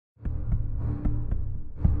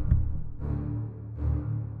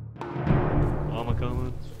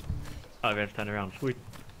coming. Oh, I'm gonna turn around. Sweet.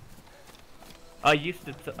 I used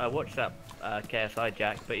to watch that KSI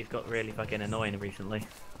Jack, but he's got really fucking annoying recently.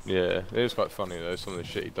 Yeah, it is quite funny though, some of the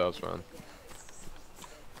shit he does, man.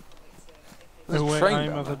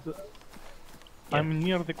 I'm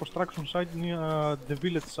near the construction site, near the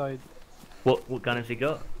village side. What gun has he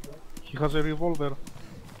got? He has a revolver.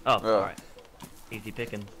 Oh, alright. Easy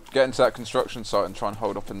picking. Get into that construction site and try and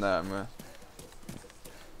hold up in there, and we'll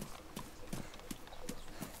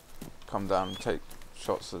come down and take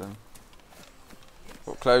shots at him.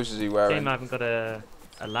 What clothes is he wearing? Shame I haven't got a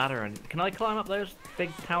ladder. And can I climb up those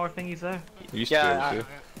big tower thingies there? You used to.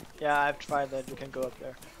 Yeah, I've tried that. You can go up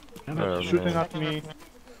there. Shooting at me.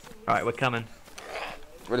 Alright, we're coming.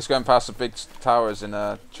 We're just going past the big towers in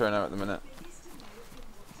Chernarus at the minute.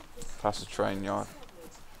 Past the train yard.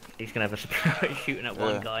 He's gonna have a surprise shooting at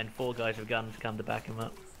one guy and 4 guys with guns come to back him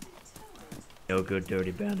up. No good,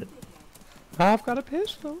 dirty bandit. I've got a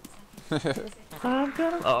pistol.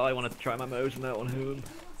 Oh, I wanted to try my Mosin out on him.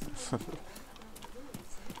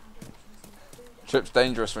 Trip's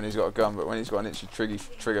dangerous when he's got a gun, but when he's got an itchy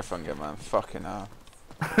trigger finger, man, fucking hell.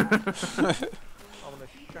 I'm gonna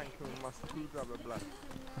shank him with my screwdriver blood.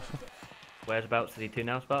 Whereabouts is he to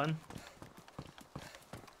now, Spartan?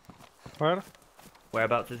 Where?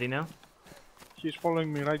 Whereabouts is he now? He's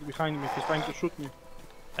following me right behind me. He's trying to shoot me.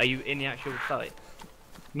 Are you in the actual site?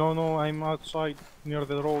 No, I'm outside, near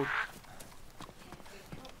the road.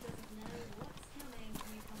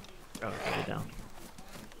 Oh, okay, down.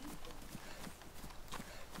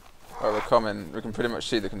 Oh, they're coming. We can pretty much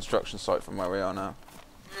see the construction site from where we are now.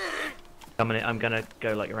 I'm gonna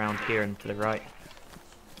go like around here and to the right.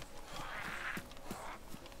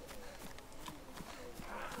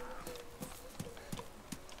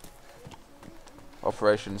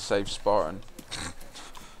 Operation Save Spartan.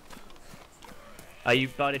 Are you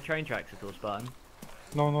by the train tracks at all, Spartan?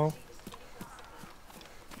 No.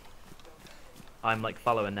 I'm like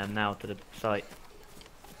following them now to the site.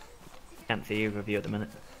 Can't see either of you at the minute.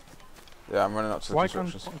 Yeah, I'm running up to the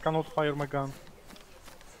construction site. Why cannot fire my gun?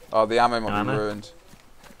 Oh, the ammo might be ruined.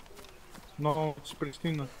 No, it's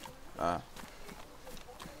pristine. Ah.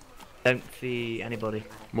 Don't see anybody.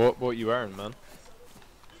 What are you wearing, man?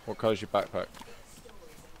 What colour's your backpack?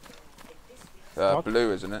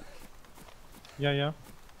 Blue, isn't it? Yeah.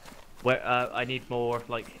 Where I need more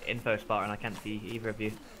like info, Spartan. I can't see either of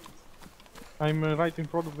you. I'm right in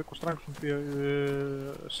front of the construction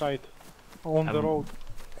site, on the road.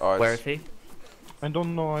 Oh, where is he? I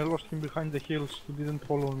don't know, I lost him behind the hills, he didn't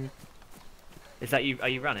follow me. Is that you? Are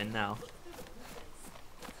you running now?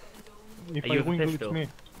 If are I you wing, it's me.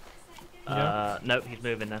 Nope, he's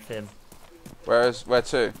moving, that's him. Where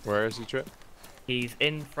to? Where is he, Trip? He's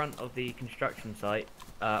in front of the construction site,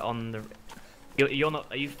 on the... You're not...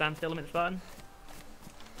 Are you standstill a minute, Spartan?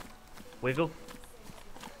 Wiggle?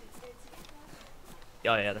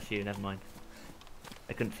 Oh yeah, that's you, never mind.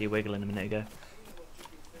 I couldn't see you wiggling a minute ago.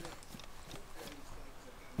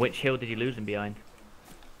 Which hill did you lose him behind?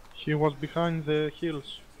 He was behind the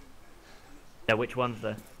hills. Yeah, which one's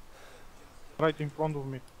there? Right in front of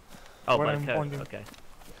me. Oh, by the coast, okay.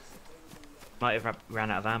 Might have ran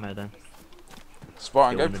out of ammo then.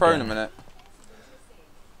 Spartan, go prone a minute.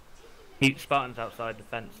 Spartan's outside the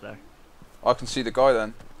fence there. I can see the guy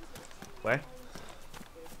then. Where?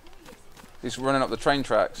 He's running up the train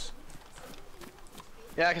tracks.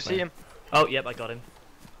 Yeah, I can see him. Oh, yep, I got him.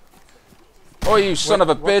 Oh, you son of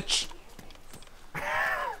a bitch!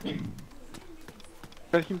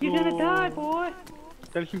 Tell him You're gonna die, boy!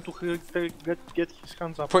 Tell him to get his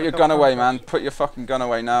hands up. Put your gun away, man. Put your fucking gun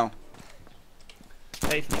away now.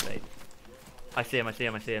 Face me, babe. I see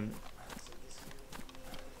him.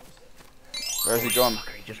 Where's he gone?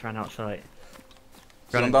 Fucker, he just ran outside.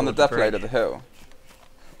 Running down the defilade of the hill.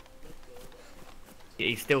 Yeah,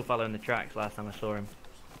 he's still following the tracks last time I saw him.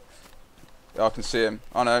 Yeah, I can see him.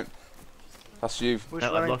 Oh no. That's you.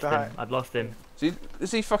 No, I've lost him.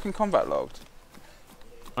 Is he fucking combat logged?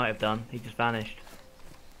 Might have done. He just vanished.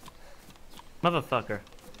 Motherfucker.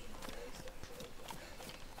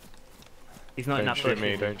 He's not in that bush. Don't shoot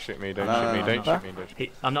me, don't shoot me, don't shoot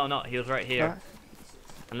me. I'm not. He was right here.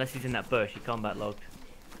 Unless he's in that bush, he combat logged.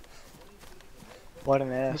 What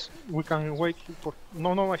an ass. We can wait for...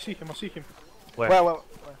 No, I see him. Where? Well.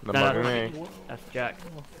 No, that's Jack.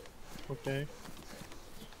 Okay.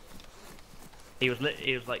 He was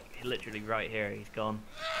like literally right here. He's gone.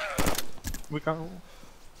 We can...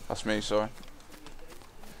 That's me, sorry.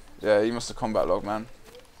 Yeah, he must have combat logged, man.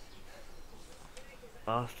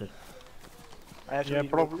 Bastard. Yeah,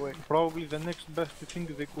 probably the next best thing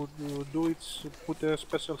they could do is put a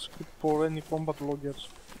special script for any combat loggers.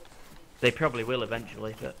 They probably will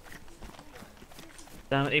eventually, but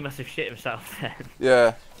damn it, he must have shit himself then.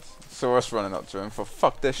 Yeah. Saw us running up to him for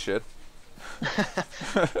fuck this shit.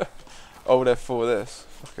 Oh, they're for this.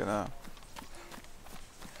 Fucking hell.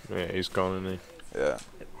 Yeah, he's gone, isn't he? Yeah.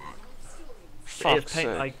 It was Fuck's pain.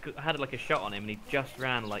 sake. I had like a shot on him, and he just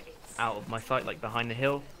ran like out of my sight, like behind the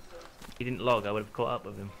hill. He didn't log. I would have caught up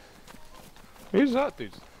with him. Who's that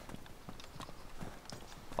dude?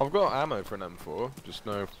 I've got ammo for an M4, just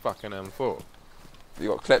no fucking M4. You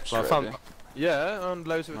got clips I already? found, yeah, and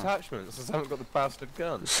loads of Oh. attachments. I just haven't got the bastard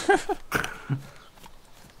gun.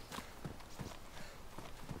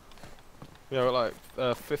 Yeah, I got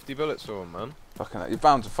like 50 bullets for him, man. Fucking hell. You're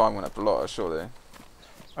bound to find one at Blotter, surely.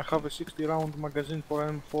 I have a 60 round magazine for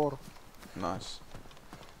M4. Nice.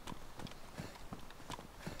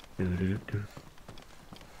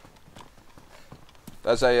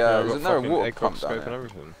 There's a, Yeah, I've isn't got there a fucking water egg pump scope down and here?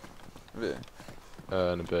 everything.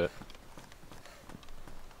 Really? In a bit.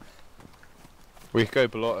 We could go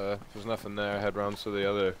Blotter, there's nothing there, head round to the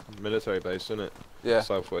other military base, isn't it? Yeah.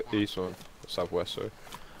 Southwest, east one, southwest, sorry.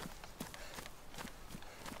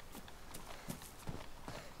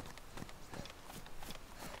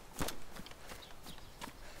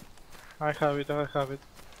 I have it, I have it.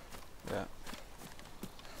 Yeah.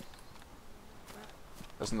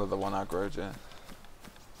 There's another one aggroed, yeah.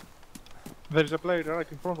 There's a player right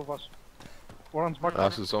in front of us. Orange back.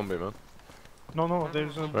 That's a zombie, man. No,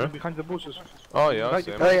 there's Where? behind the bushes. Oh yeah, I Right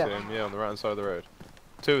see in him, front. I see him, yeah, on the right hand side of the road.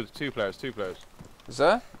 Two players. Is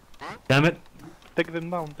there? Damn it! Take them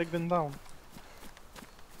down, take them down.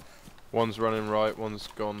 One's running right, one's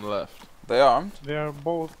gone left. They armed? They are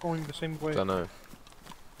both going the same way. Don't know.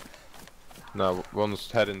 No,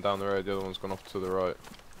 one's heading down the road, the other one's gone off to the right.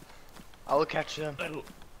 I will catch them.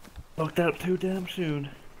 Locked out too damn soon.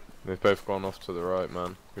 They've both gone off to the right,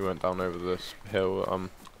 man. We went down over this hill that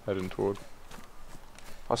I'm heading toward.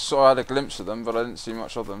 I had a glimpse of them, but I didn't see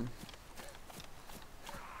much of them.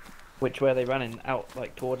 Which way are they running? Out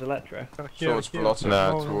like towards Electro? Towards Blotter.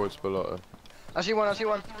 Nah, No, no. towards Balota. I see one, I see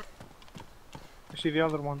one. I see the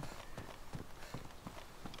other one.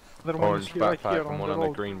 The other one is Orange here, right backpack here and on one the on a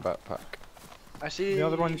road. green backpack. I see. The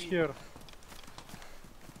other one is here.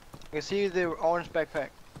 I can see the orange backpack.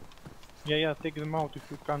 Yeah, take them out if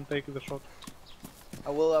you can't take the shot. I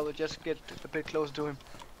will just get a bit closer to him.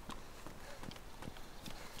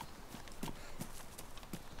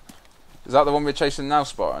 Is that the one we're chasing now,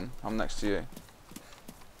 Spartan? I'm next to you.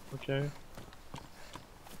 Okay.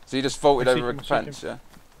 So you just vaulted I see over a him, I see fence, yeah?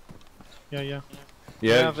 Yeah. Yeah,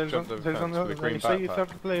 Yeah, he there's, jumped over there's the fence with another. a green I see a backpack.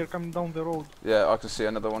 third player coming down the road. Yeah, I can see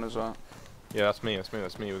another one as well. Yeah, that's me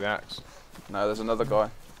with the axe. No, there's another guy.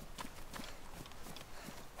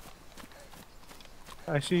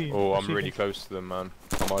 I see. Oh, I I'm see really him. close to them, man.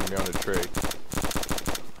 I'm hiding behind a tree.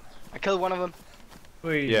 I killed one of them.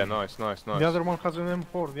 Yeah, nice. The other one has an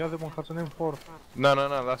M4. The other one has an M4. No,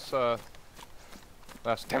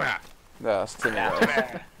 that's Timmer. Yeah, that's Timmy.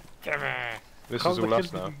 Right? This How is the all hell us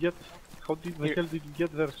did now. you get? How did the hell did you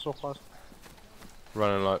get there so fast?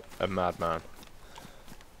 Running like a madman.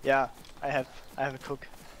 Yeah, I have a coke.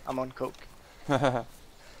 I'm on coke.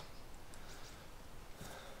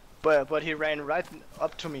 But he ran right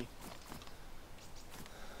up to me.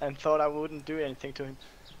 And thought I wouldn't do anything to him.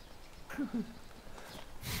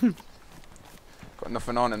 Got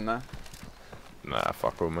nothing on him there. Nah,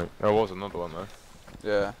 fuck all, mate. There was another one though.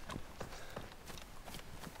 Yeah.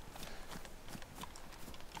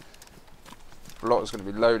 Blotter's gonna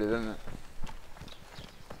be loaded, isn't it?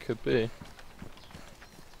 Could be.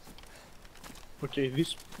 Okay,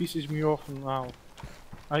 this pisses me off now.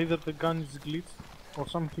 Either the gun is glitched or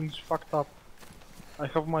something's fucked up. I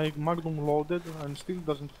have my Magnum loaded and still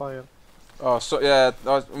doesn't fire. Oh, so yeah,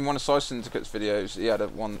 in one of Size Syndicate's videos, he had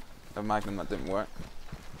a Magnum that didn't work.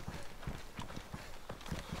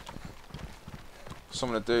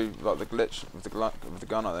 Something to do like the glitch with the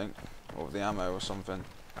gun, I think, or with the ammo or something.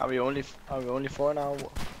 Are we only four now?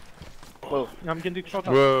 Whoa. I'm getting shot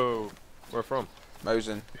at. Whoa! Where from?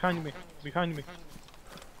 Mosin. Behind me.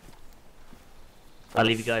 I'll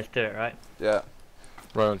leave you guys to it, right? Yeah.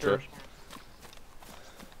 Right on trip.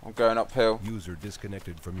 I'm going uphill. User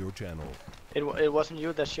disconnected from your channel. It wasn't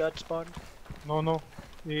you that shot Spartan? No.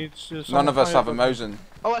 It's None of us have a Mosin.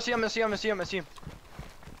 Oh, I see him.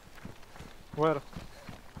 Where?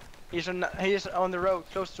 He's on the road,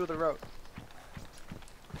 close to the road.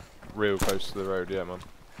 Real close to the road, yeah, man.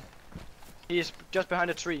 He is just behind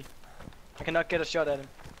a tree. I cannot get a shot at him.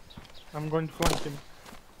 I'm going to flank him.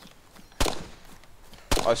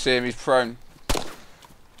 I see him. He's prone.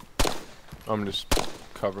 I'm just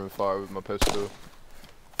covering fire with my pistol.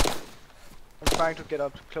 I'm trying to get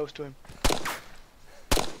up close to him.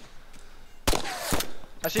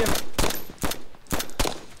 I see him.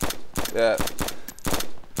 Yeah.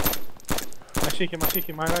 I see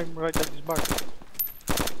him, I'm right at his back.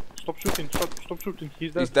 Stop shooting, stop shooting,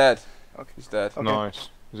 he's dead. He's dead. Okay. He's dead. Okay. Nice.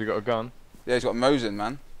 Has he got a gun? Yeah, he's got Mosin,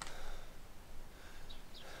 man.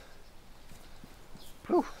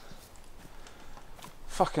 Whew.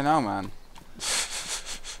 Fucking hell, man.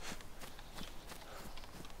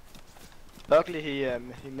 Luckily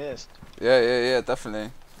he missed. Yeah,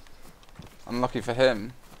 definitely. Unlucky for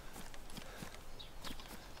him.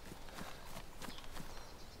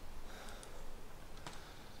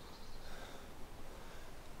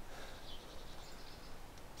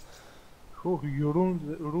 Oh, you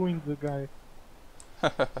ruined the guy.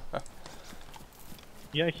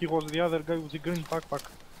 Yeah, he was the other guy with the green backpack.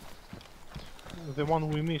 The one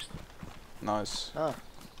we missed. Nice. Ah.